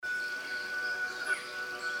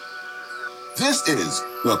This is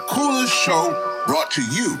the coolest show brought to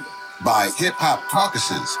you by Hip Hop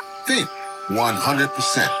Caucuses. Think 100%.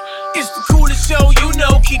 It's the coolest show you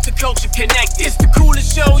know, keep the culture connected. It's the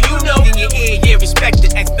coolest show you know, in your ear, yeah, respect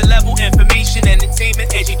it. Expert level information,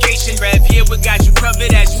 entertainment, education. Rev here, we got you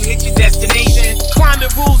covered as you hit your destination.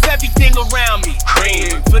 Climate rules everything around me.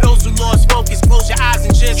 Dream. For those who lost focus, close your eyes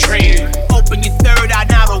and just dream. Open your third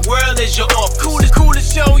eye, now the world is your off. Coolest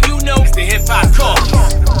show you know, it's the Hip Hop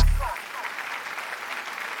Caucus.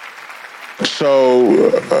 So,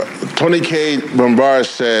 Tony K. Bombara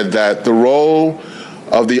said that the role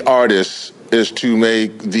of the artist is to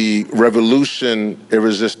make the revolution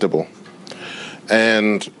irresistible.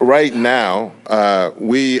 And right now,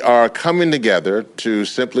 we are coming together to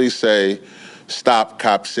simply say, stop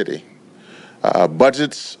Cop City.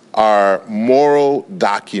 Budgets are moral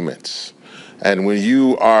documents. And when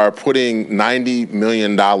you are putting $90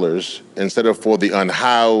 million instead of for the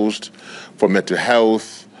unhoused, for mental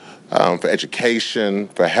health, for education,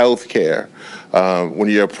 for health care, when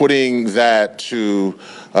you're putting that to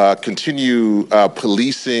continue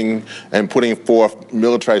policing and putting forth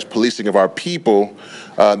militarized policing of our people,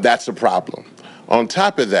 that's a problem. On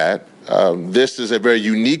top of that, this is a very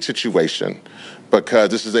unique situation because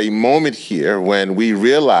this is a moment here when we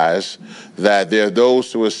realize that there are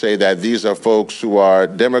those who will say that these are folks who are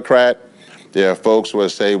Democrat. There are folks who will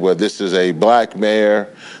say, well, this is a black mayor.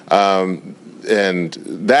 And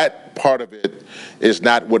that part of it is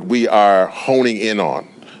not what we are honing in on.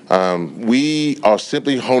 We are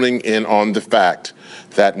simply honing in on the fact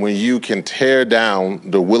that when you can tear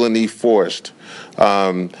down the Willowny Forest,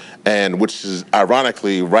 and which is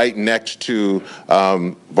ironically right next to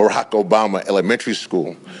Barack Obama Elementary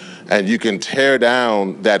School, and you can tear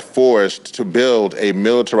down that forest to build a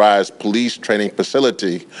militarized police training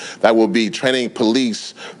facility that will be training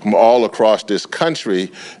police from all across this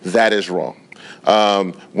country, that is wrong.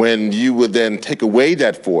 When you would then take away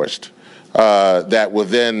that forest, that will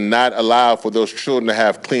then not allow for those children to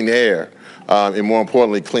have clean air, and more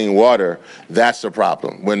importantly, clean water, that's a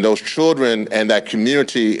problem. When those children and that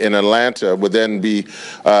community in Atlanta would then be,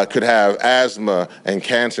 could have asthma and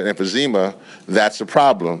cancer and emphysema, that's a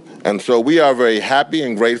problem. And so we are very happy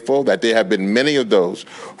and grateful that there have been many of those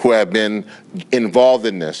who have been involved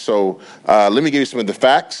in this. So let me give you some of the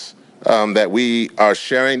facts that we are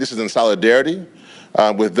sharing. This is in solidarity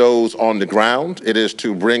with those on the ground. It is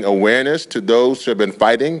to bring awareness to those who have been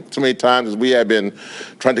fighting. So many times as we have been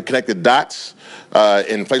trying to connect the dots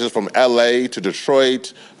in places from LA to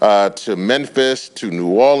Detroit to Memphis to New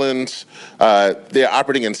Orleans, they're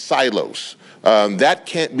operating in silos. That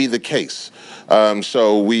can't be the case.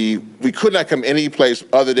 So we could not come any place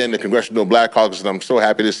other than the Congressional Black Caucus, and I'm so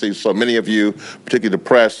happy to see so many of you, particularly the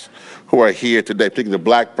press, who are here today, particularly the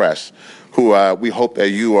black press, who we hope that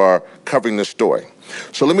you are covering this story.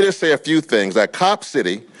 So let me just say a few things. That Cop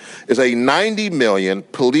City is a $90 million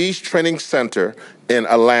police training center in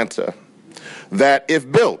Atlanta that,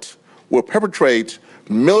 if built, will perpetrate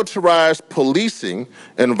militarized policing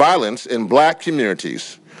and violence in black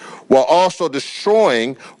communities, while also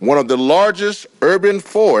destroying one of the largest urban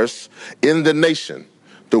forests in the nation,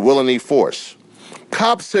 the Willowny Forest.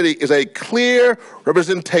 Cop City is a clear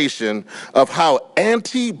representation of how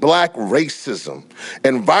anti-black racism,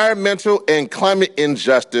 environmental and climate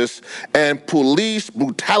injustice, and police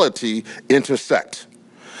brutality intersect.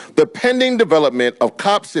 The pending development of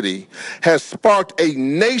Cop City has sparked a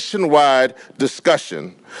nationwide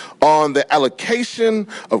discussion on the allocation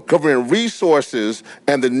of government resources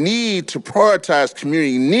and the need to prioritize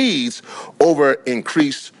community needs over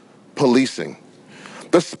increased policing.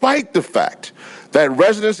 Despite the fact that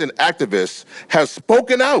residents and activists have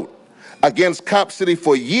spoken out against Cop City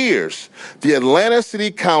for years, the Atlanta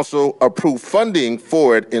City Council approved funding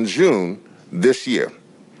for it in June this year.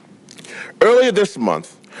 Earlier this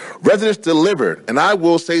month, residents delivered, and I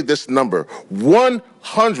will say this number,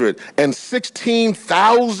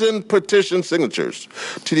 116,000 petition signatures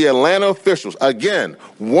to the Atlanta officials. Again,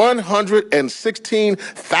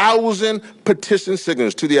 116,000 petition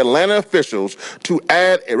signatures to the Atlanta officials to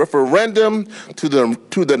add a referendum to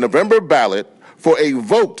the November ballot for a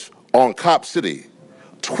vote on Cop City.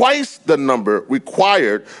 Twice the number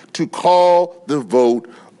required to call the vote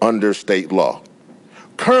under state law.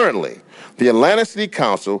 Currently, the Atlanta City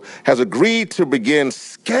Council has agreed to begin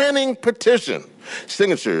scanning petition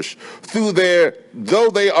signatures through though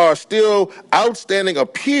they are still outstanding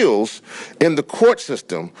appeals in the court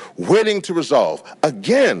system waiting to resolve.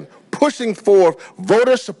 Again, pushing for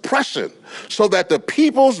voter suppression so that the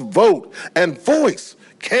people's vote and voice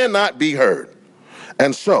cannot be heard.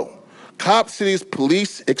 And so, Cop City's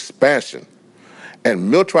police expansion and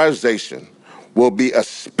militarization will be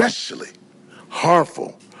especially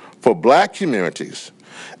harmful for Black communities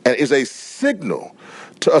and is a signal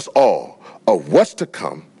to us all of what's to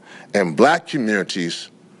come in Black communities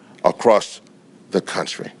across the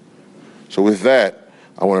country. So with that,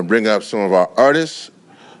 I want to bring up some of our artists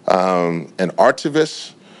and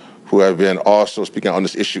artivists who have been also speaking on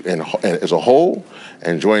this issue as a whole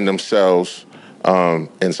and join themselves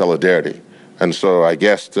in solidarity. And so I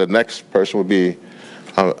guess the next person would be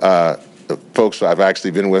folks I've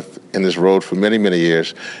actually been with in this road for many, many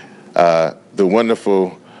years, the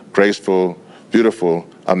wonderful, graceful, beautiful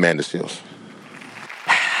Amanda Seales.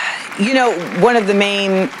 You know, one of the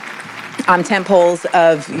main tentpoles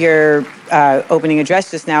of your opening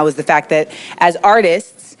address just now was the fact that as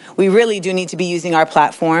artists, we really do need to be using our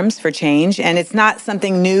platforms for change. And it's not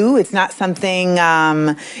something new. It's not something,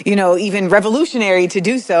 even revolutionary to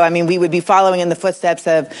do so. I mean, we would be following in the footsteps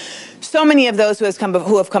of so many of those who have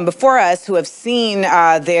come before us, who have seen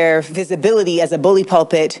their visibility as a bully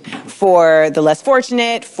pulpit for the less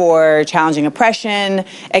fortunate, for challenging oppression,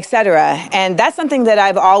 et cetera. And that's something that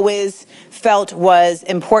I've always felt was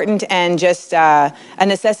important and just a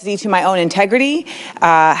necessity to my own integrity.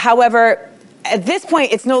 However, at this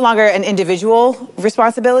point, it's no longer an individual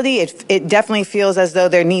responsibility. It definitely feels as though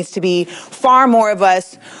there needs to be far more of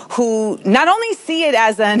us who not only see it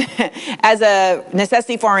as a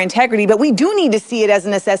necessity for our integrity, but we do need to see it as a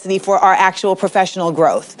necessity for our actual professional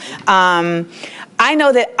growth. I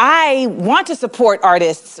know that I want to support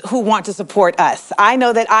artists who want to support us. I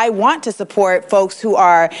know that I want to support folks who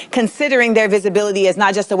are considering their visibility as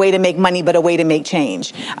not just a way to make money, but a way to make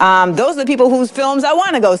change. Those are the people whose films I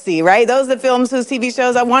want to go see, right? Those are the films whose TV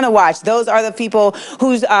shows I want to watch. Those are the people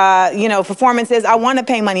whose, performances I want to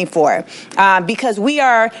pay money for. Because we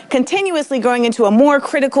are continuously going into a more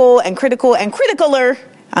critical and criticaler,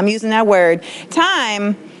 I'm using that word,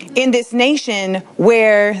 time in this nation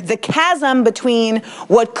where the chasm between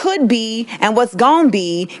what could be and what's gonna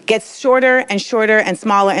be gets shorter and shorter and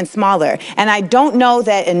smaller and smaller. And I don't know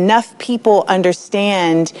that enough people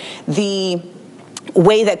understand the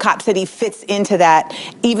way that Cop City fits into that,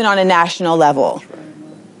 even on a national level.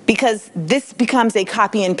 Because this becomes a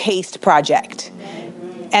copy and paste project.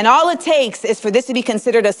 And all it takes is for this to be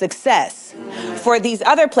considered a success for these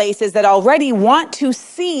other places that already want to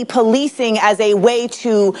see policing as a way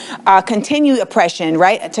to continue oppression,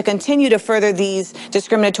 right? To continue to further these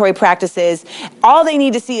discriminatory practices. All they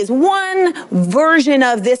need to see is one version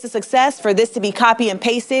of this a success for this to be copy and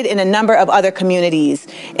pasted in a number of other communities,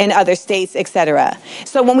 in other states, et cetera.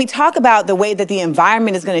 So when we talk about the way that the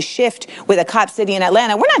environment is going to shift with a Cop City in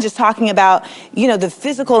Atlanta, we're not just talking about, the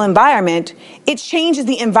physical environment. It changes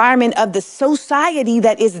the environment of the society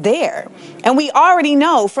that is there. And we already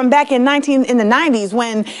know from back in the 90s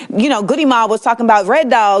when, Goody Mob was talking about Red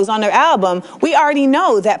Dogs on their album, we already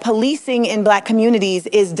know that policing in Black communities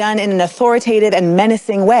is done in an authoritative and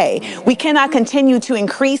menacing way. We cannot continue to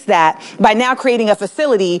increase that by now creating a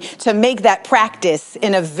facility to make that practice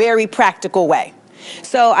in a very practical way.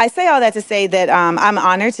 So I say all that to say that I'm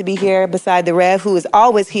honored to be here beside the Rev, who is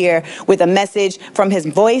always here with a message from his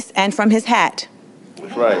voice and from his hat.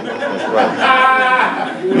 That's right. That's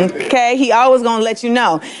right. Okay, he always gonna let you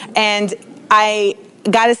know. And I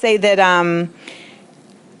gotta say that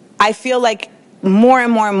I feel like more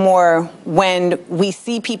and more and more when we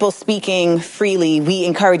see people speaking freely, we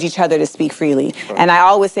encourage each other to speak freely. And I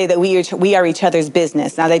always say that we are each other's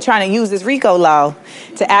business. Now they're trying to use this RICO law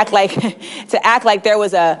to act like there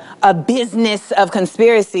was a business of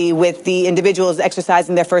conspiracy with the individuals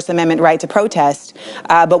exercising their First Amendment right to protest.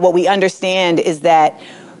 But what we understand is that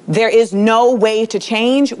there is no way to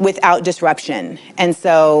change without disruption. And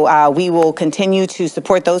so we will continue to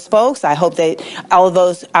support those folks. I hope that all of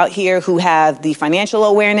those out here who have the financial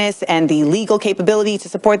awareness and the legal capability to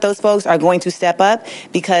support those folks are going to step up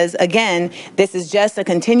because, again, this is just a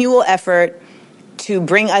continual effort to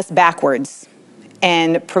bring us backwards.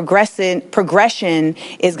 And progression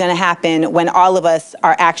is going to happen when all of us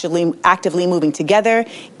are actually actively moving together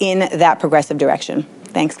in that progressive direction.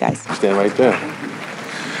 Thanks, guys. Stand right there.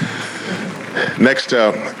 Next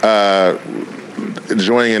up,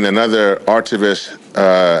 joining in another artivist,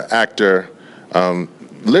 actor,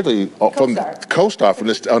 literally from co-star from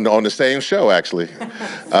this on the same show, actually,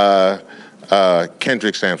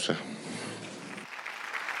 Kendrick Sampson.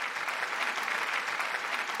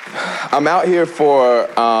 I'm out here for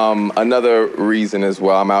another reason as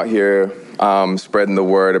well. I'm out here spreading the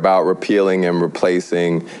word about repealing and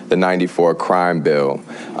replacing the '94 crime bill.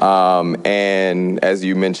 And as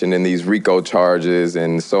you mentioned in these RICO charges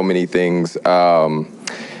and so many things,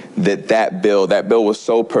 that bill was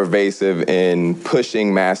so pervasive in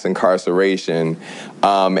pushing mass incarceration.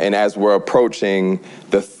 And as we're approaching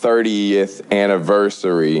the 30th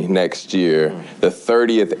anniversary next year, the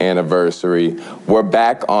 30th anniversary, we're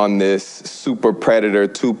back on this super predator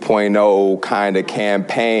 2.0 kind of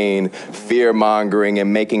campaign, fear-mongering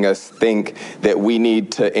and making us think that we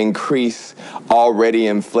need to increase already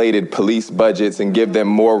inflated police budgets and give them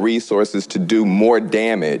more resources to do more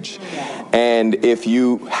damage. And if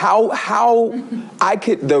you, how I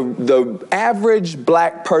could, the average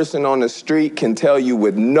black person on the street can tell you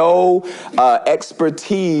with no expertise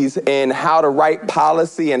in how to write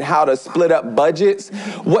policy and how to split up budgets,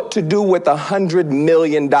 what to do with $100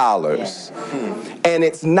 million. And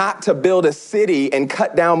it's not to build a city and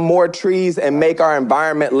cut down more trees and make our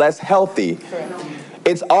environment less healthy.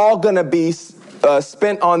 It's all gonna be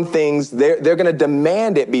spent on things, they're gonna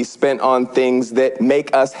demand it be spent on things that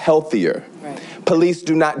make us healthier. Police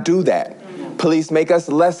do not do that. Police make us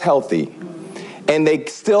less healthy. And they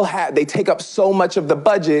take up so much of the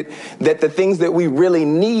budget that the things that we really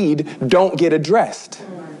need don't get addressed.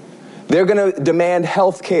 They're gonna demand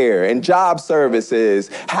health care and job services,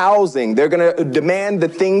 housing. They're gonna demand the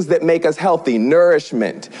things that make us healthy,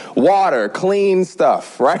 nourishment, water, clean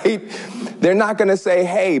stuff, right? They're not gonna say,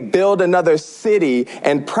 hey, build another city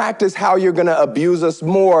and practice how you're gonna abuse us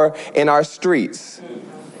more in our streets.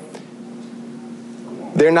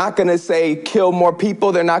 They're not gonna say kill more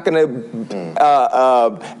people. They're not gonna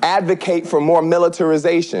advocate for more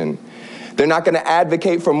militarization. They're not gonna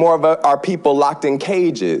advocate for more of our people locked in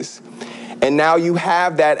cages. And now you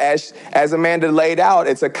have that, as Amanda laid out,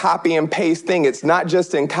 it's a copy and paste thing. It's not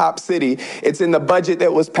just in Cop City. It's in the budget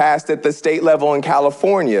that was passed at the state level in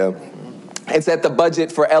California. It's at the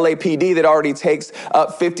budget for LAPD that already takes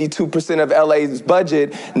up 52% of LA's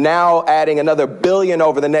budget, now adding another $1 billion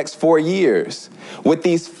over the next 4 years. With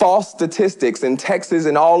these false statistics in Texas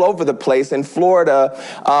and all over the place, in Florida,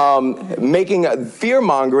 making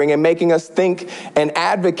fear-mongering and making us think and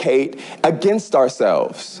advocate against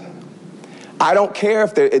ourselves. I don't care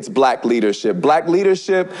if it's black leadership. Black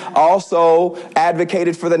leadership also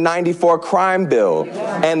advocated for the 94 crime bill.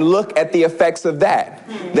 And look at the effects of that.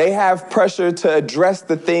 They have pressure to address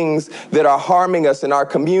the things that are harming us in our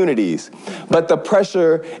communities. But the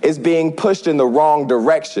pressure is being pushed in the wrong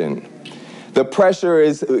direction. The pressure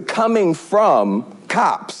is coming from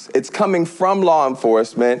cops. It's coming from law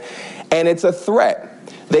enforcement, and it's a threat.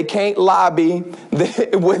 They can't lobby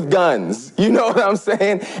with guns. You know what I'm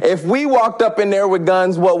saying? If we walked up in there with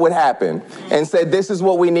guns, what would happen? And said, this is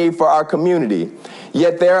what we need for our community.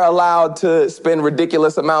 Yet they're allowed to spend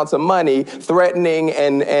ridiculous amounts of money threatening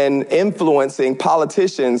and influencing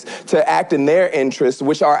politicians to act in their interests,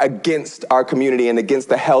 which are against our community and against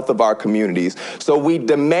the health of our communities. So we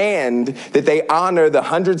demand that they honor the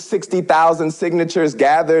 160,000 signatures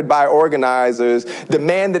gathered by organizers,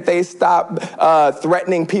 demand that they stop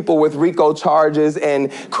threatening people with RICO charges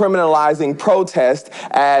and criminalizing protest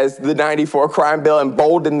as the 94 crime bill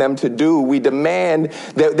emboldened them to do. We demand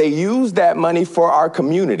that they use that money for our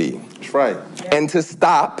community. That's right. And to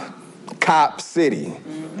stop Cop City.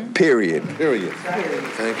 Period. Period. Thank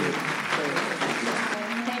you.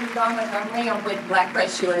 My name is Dawn Montgomery. I'm with Black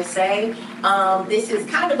Press USA. This is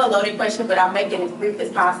kind of a loaded question, but I'll make it as brief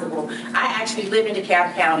as possible. I actually live in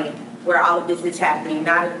DeKalb County, where all of this is happening,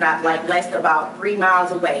 not like less about 3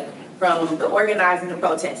 miles away from the organizing and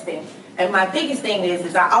protesting. And my biggest thing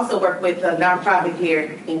is I also work with a nonprofit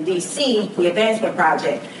here in DC, the Advancement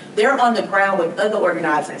Project. They're on the ground with other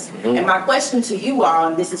organizers. And my question to you all,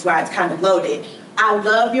 and this is why it's kind of loaded, I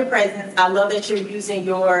love your presence. I love that you're using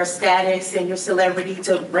your status and your celebrity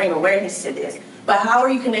to bring awareness to this. But how are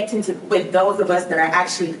you connecting with those of us that are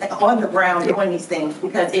actually on the ground doing these things?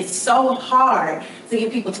 Because it's so hard to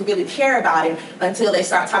get people to really care about it until they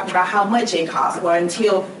start talking about how much it costs, or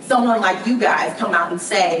until someone like you guys come out and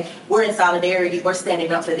say, we're in solidarity, we're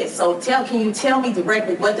standing up for this. So can you tell me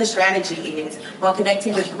directly what the strategy is on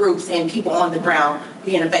connecting with groups and people on the ground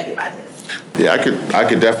being affected by this? Yeah, I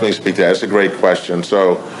could definitely speak to that. It's a great question.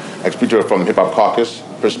 So I can speak to it from Hip Hop Caucus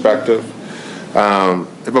perspective.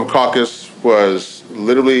 Hip Hop Caucus was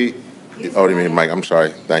literally, oh, you mean Mike? I'm sorry.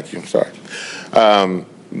 Thank you. I'm sorry.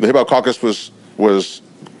 The Hip Hop Caucus was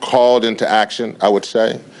called into action, I would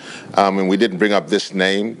say, and we didn't bring up this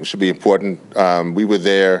name. It should be important. We were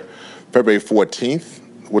there February 14th,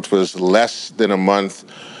 which was less than a month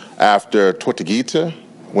after Tortuguita,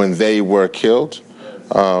 when they were killed,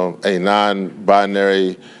 a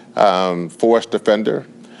non-binary forest defender.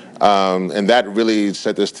 And that really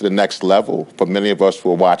set us to the next level for many of us who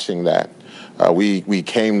were watching that. We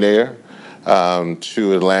came there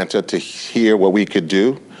to Atlanta to hear what we could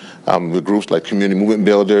do. with groups like Community Movement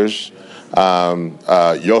Builders,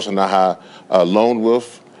 Yosanaha Lone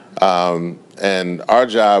Wolf, and our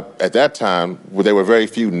job at that time, there were very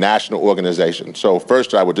few national organizations. So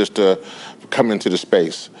first job was just to come into the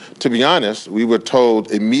space. To be honest, we were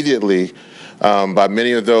told immediately by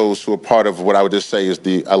many of those who were part of what I would just say is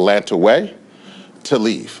the Atlanta Way to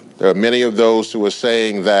leave. There are many of those who were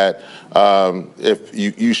saying that if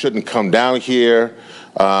you shouldn't come down here,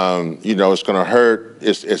 it's going to hurt.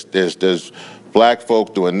 There's black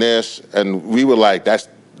folk doing this, and we were like,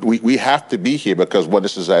 we have to be here because what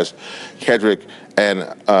this is, as Kedrick and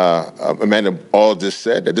Amanda all just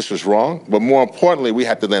said, that this was wrong. But more importantly, we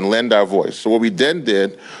had to then lend our voice. So what we then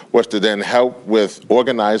did was to then help with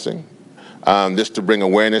organizing, just to bring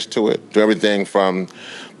awareness to it, do everything from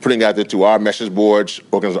putting out there to our message boards,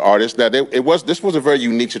 organizing artists. Now, this was a very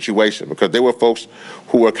unique situation because there were folks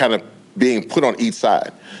who were kind of being put on each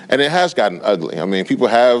side. And it has gotten ugly. I mean, people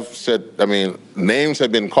have said, names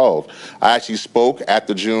have been called. I actually spoke at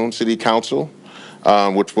the June City Council,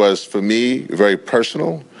 which was, for me, very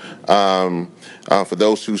personal. For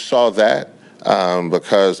those who saw that,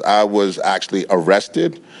 because I was actually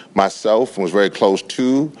arrested myself and was very close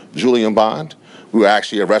to Julian Bond. We were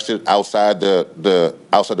actually arrested outside the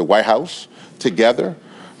White House together.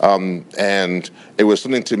 And it was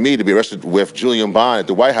something to me to be arrested with Julian Bond at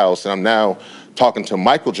the White House, and I'm now talking to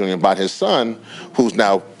Michael Julian Bond, his son, who's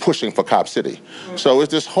now pushing for Cop City. So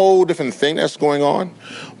it's this whole different thing that's going on.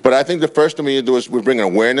 But I think the first thing we need to do is we're bringing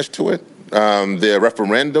awareness to it. The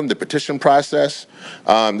referendum, the petition process,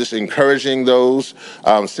 just encouraging those.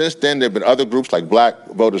 Since then, there have been other groups like Black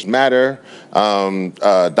Voters Matter,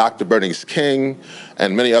 Dr. Bernice King,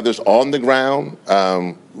 and many others on the ground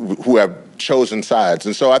who have chosen sides.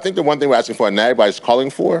 And so I think the one thing we're asking for and everybody's calling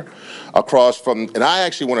for across from, and I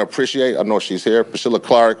actually want to appreciate, I don't know if she's here, Priscilla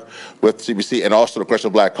Clark with CBC and also the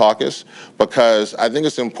Congressional Black Caucus, because I think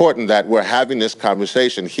it's important that we're having this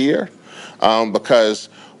conversation here because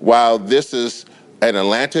while this is an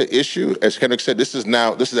Atlanta issue, as Kendrick said, this is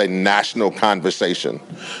a national conversation.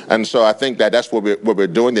 And so I think that that's what we're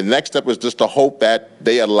doing. The next step is just to hope that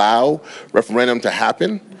they allow referendum to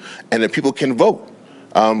happen and that people can vote.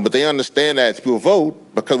 But they understand that if people vote,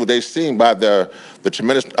 because what they've seen by the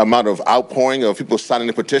tremendous amount of outpouring of people signing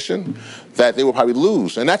the petition, that they will probably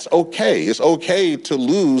lose. And that's okay. It's okay to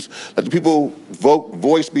lose, let the people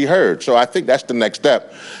voice be heard. So I think that's the next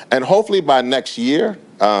step. And hopefully by next year,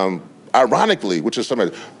 ironically, which is something,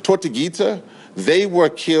 Tortuguita, they were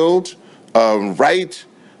killed right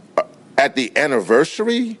at the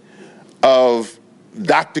anniversary of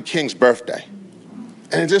Dr. King's birthday.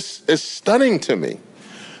 And it's stunning to me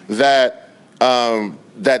that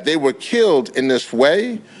that they were killed in this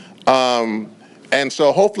way. And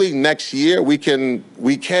so hopefully next year we can't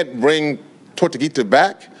bring Tortuguita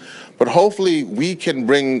back, but hopefully we can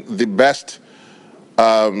bring the best,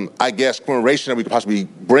 commemoration that we could possibly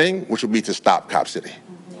bring, which would be to stop Cop City.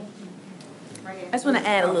 I just want to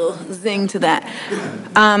add a little zing to that.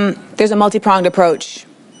 There's a multi-pronged approach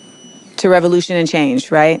to revolution and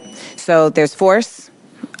change, right? So there's force,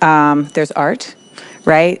 there's art,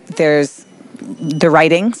 right? There's the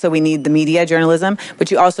writing, so we need the media, journalism,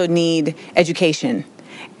 but you also need education.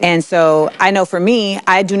 And so I know for me,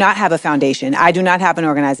 I do not have a foundation. I do not have an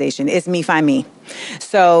organization. It's me, find me.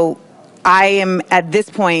 So I am, at this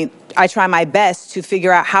point, I try my best to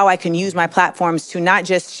figure out how I can use my platforms to not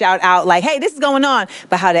just shout out like, hey, this is going on,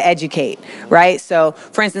 but how to educate, right? So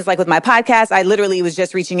for instance, like with my podcast, I literally was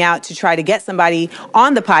just reaching out to try to get somebody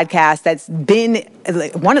on the podcast that's been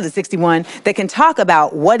one of the 61 that can talk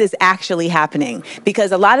about what is actually happening.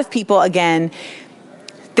 Because a lot of people, again,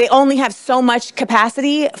 they only have so much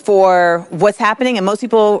capacity for what's happening. And most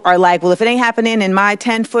people are like, well, if it ain't happening in my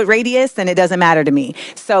 10-foot radius, then it doesn't matter to me.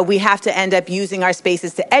 So we have to end up using our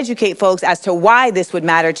spaces to educate folks as to why this would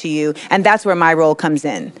matter to you. And that's where my role comes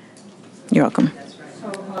in. You're welcome.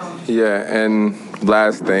 Yeah, and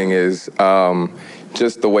last thing is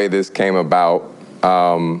just the way this came about.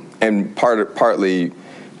 And partly,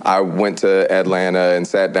 I went to Atlanta and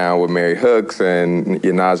sat down with Mary Hooks and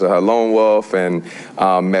Yanaja Lone Wolf and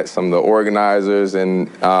met some of the organizers and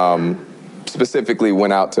specifically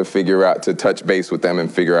went out to touch base with them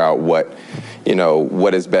and figure out what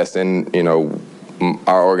is best. And,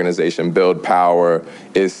 our organization, Build Power,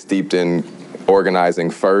 is steeped in organizing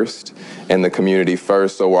first and the community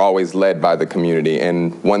first, so we're always led by the community.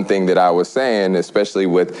 And one thing that I was saying, especially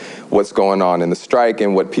with what's going on in the strike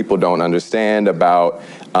and what people don't understand about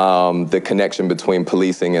the connection between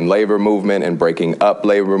policing and labor movement and breaking up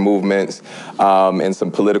labor movements, and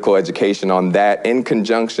some political education on that in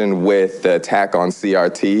conjunction with the attack on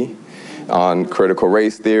CRT on critical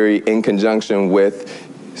race theory in conjunction with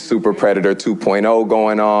Super Predator 2.0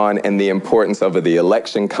 going on and the importance of the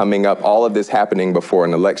election coming up, all of this happening before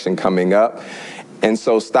an election coming up. And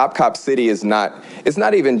so Stop Cop City is it's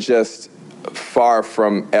not even just far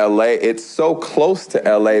from LA, it's so close to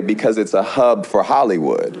LA because it's a hub for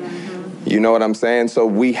Hollywood. You know what I'm saying? So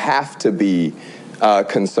we have to be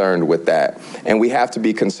concerned with that. And we have to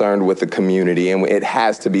be concerned with the community, and it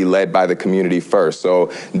has to be led by the community first.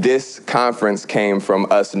 So this conference came from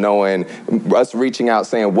us reaching out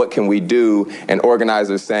saying, what can we do? And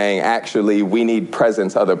organizers saying, actually, we need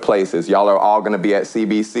presence other places. Y'all are all gonna be at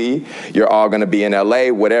CBC, you're all gonna be in LA,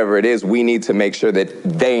 whatever it is, we need to make sure that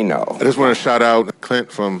they know. I just want to shout out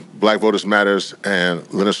Clint from Black Voters Matters and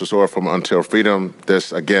Linus Rosor from Until Freedom.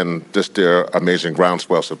 This, again, their amazing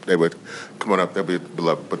groundswell, so they would come on up, they'll be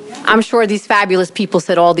beloved. But I'm sure these fabulous people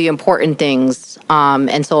said all the important things.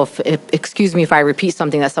 And so excuse me if I repeat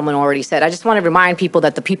something that someone already said. I just want to remind people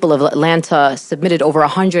that the people of Atlanta submitted over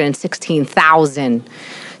 116,000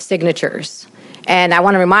 signatures. And I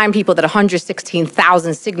want to remind people that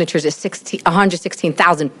 116,000 signatures is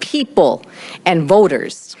 116,000 people and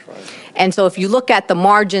voters. And so if you look at the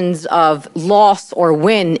margins of loss or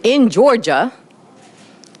win in Georgia,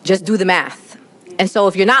 just do the math. And so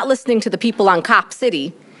if you're not listening to the people on Cop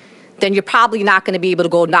City, then you're probably not going to be able to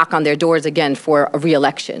go knock on their doors again for a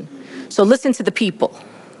re-election. So listen to the people.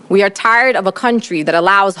 We are tired of a country that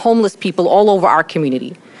allows homeless people all over our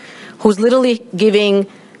community, who's literally giving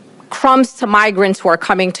crumbs to migrants who are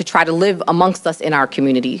coming to try to live amongst us in our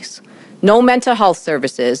communities. No mental health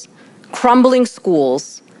services, crumbling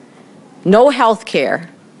schools, no health care,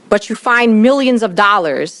 but you find millions of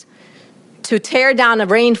dollars to tear down a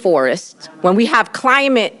rainforest when we have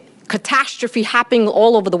climate catastrophe happening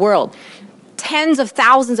all over the world. Tens of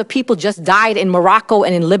thousands of people just died in Morocco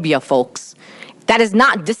and in Libya, folks. That is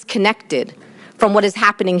not disconnected from what is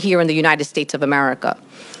happening here in the United States of America.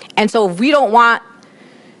 And so if we don't want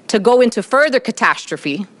to go into further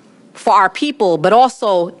catastrophe for our people, but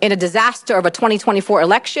also in a disaster of a 2024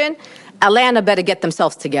 election, Atlanta better get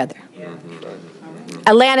themselves together.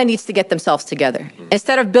 Atlanta needs to get themselves together.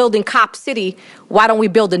 Instead of building Cop City, why don't we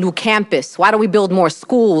build a new campus? Why don't we build more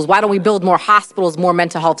schools? Why don't we build more hospitals, more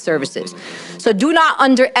mental health services? So do not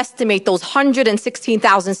underestimate those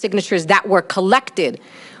 116,000 signatures that were collected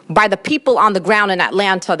by the people on the ground in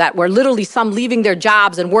Atlanta that were literally some leaving their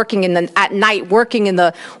jobs and working at night, working in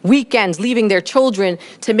the weekends, leaving their children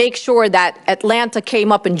to make sure that Atlanta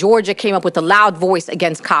came up and Georgia came up with a loud voice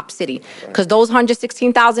against Cop City. Because those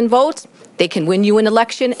 116,000 votes, they can win you an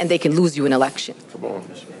election and they can lose you an election. come on.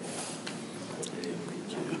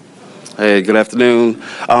 Hey, good afternoon.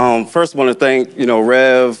 First, I want to thank,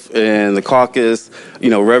 Rev and the caucus.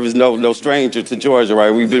 Rev is no stranger to Georgia,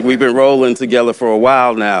 right? We've been rolling together for a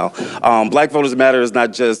while now. Black Voters Matter is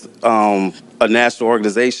not just a national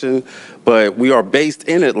organization, but we are based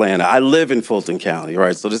in Atlanta. I live in Fulton County,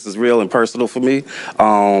 right? So this is real and personal for me.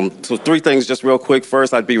 So three things just real quick.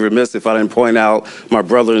 First, I'd be remiss if I didn't point out my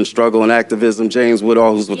brother in struggle and activism, James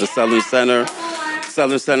Woodall, who's with the Southern Center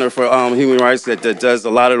for Human Rights that does a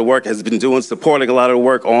lot of the work, has been supporting a lot of the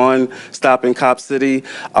work on stopping Cop City.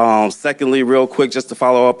 Secondly, real quick, just to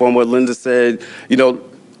follow up on what Linda said,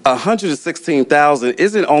 116,000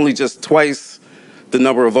 isn't only just twice the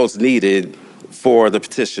number of votes needed for the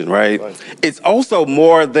petition, right? It's also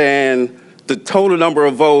more than the total number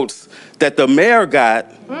of votes that the mayor got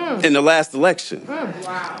in the last election.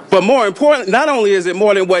 Wow. But more important, not only is it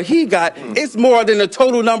more than what he got, it's more than the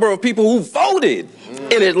total number of people who voted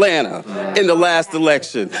in Atlanta in the last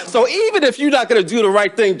election. So even if you're not going to do the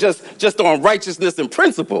right thing just on righteousness and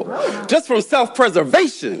principle, just from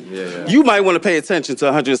self-preservation, you might want to pay attention to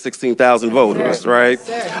 116,000 voters, right?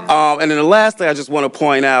 And then the last thing I just want to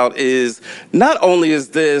point out is not only is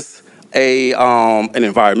this an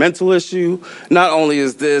environmental issue, not only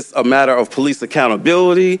is this a matter of police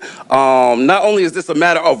accountability, not only is this a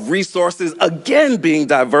matter of resources again being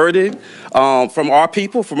diverted from our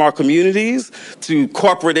people, from our communities to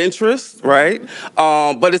corporate interests, right?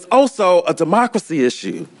 But it's also a democracy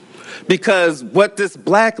issue. Because what this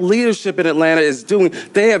black leadership in Atlanta is doing,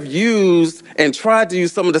 they have used and tried to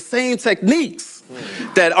use some of the same techniques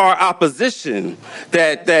that our opposition,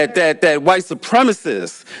 that white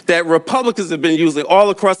supremacists, that Republicans have been using all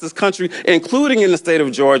across this country, including in the state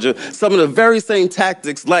of Georgia, some of the very same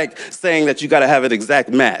tactics, like saying that you got to have an exact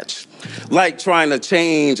match, like trying to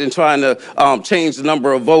change the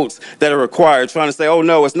number of votes that are required, trying to say, oh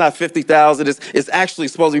no, it's not 50,000, it's actually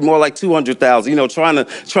supposed to be more like 200,000.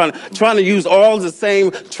 Trying to use all the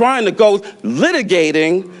same, trying to go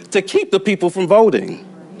litigating to keep the people from voting.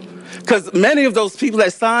 Because many of those people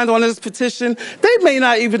that signed on this petition, they may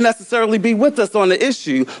not even necessarily be with us on the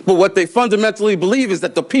issue, but what they fundamentally believe is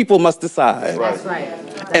that the people must decide. That's right.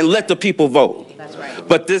 And let the people vote. That's right.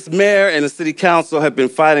 But this mayor and the city council have been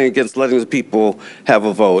fighting against letting the people have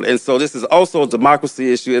a vote. And so this is also a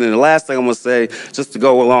democracy issue. And then the last thing I'm going to say, just to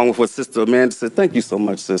go along with what Sister Amanda said, thank you so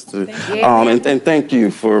much, sister. And thank you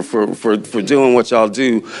for doing what y'all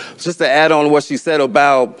do. Just to add on to what she said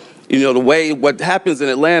about, the way what happens in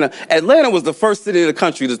Atlanta. Atlanta was the first city in the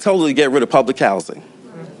country to totally get rid of public housing.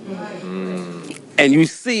 And you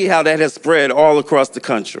see how that has spread all across the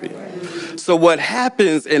country. So what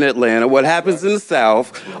happens in Atlanta, what happens in the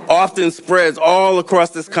South, often spreads all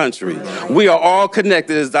across this country. We are all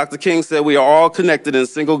connected, as Dr. King said, we are all connected in a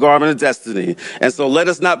single garment of destiny. And so let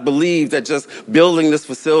us not believe that just building this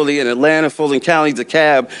facility in Atlanta, Fulton County,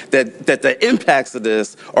 DeKalb, that the impacts of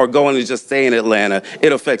this are going to just stay in Atlanta.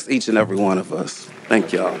 It affects each and every one of us.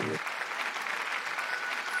 Thank y'all.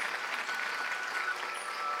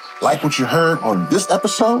 Like what you heard on this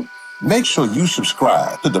episode? Make sure you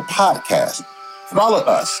subscribe to the podcast. Follow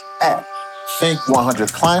us at Think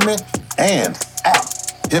 100 Climate and at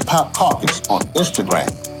Hip Hop Caucus on Instagram,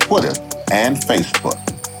 Twitter, and Facebook.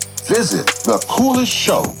 Visit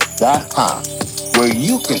thecoolestshow.com, where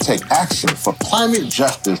you can take action for climate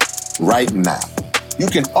justice right now. You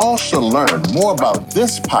can also learn more about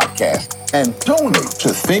this podcast and donate to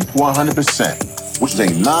Think 100%, which is a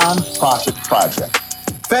nonprofit project.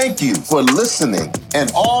 Thank you for listening, and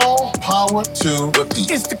all power to the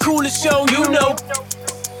people. It's the coolest show you know.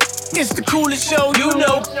 It's the coolest show you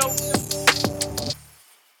know.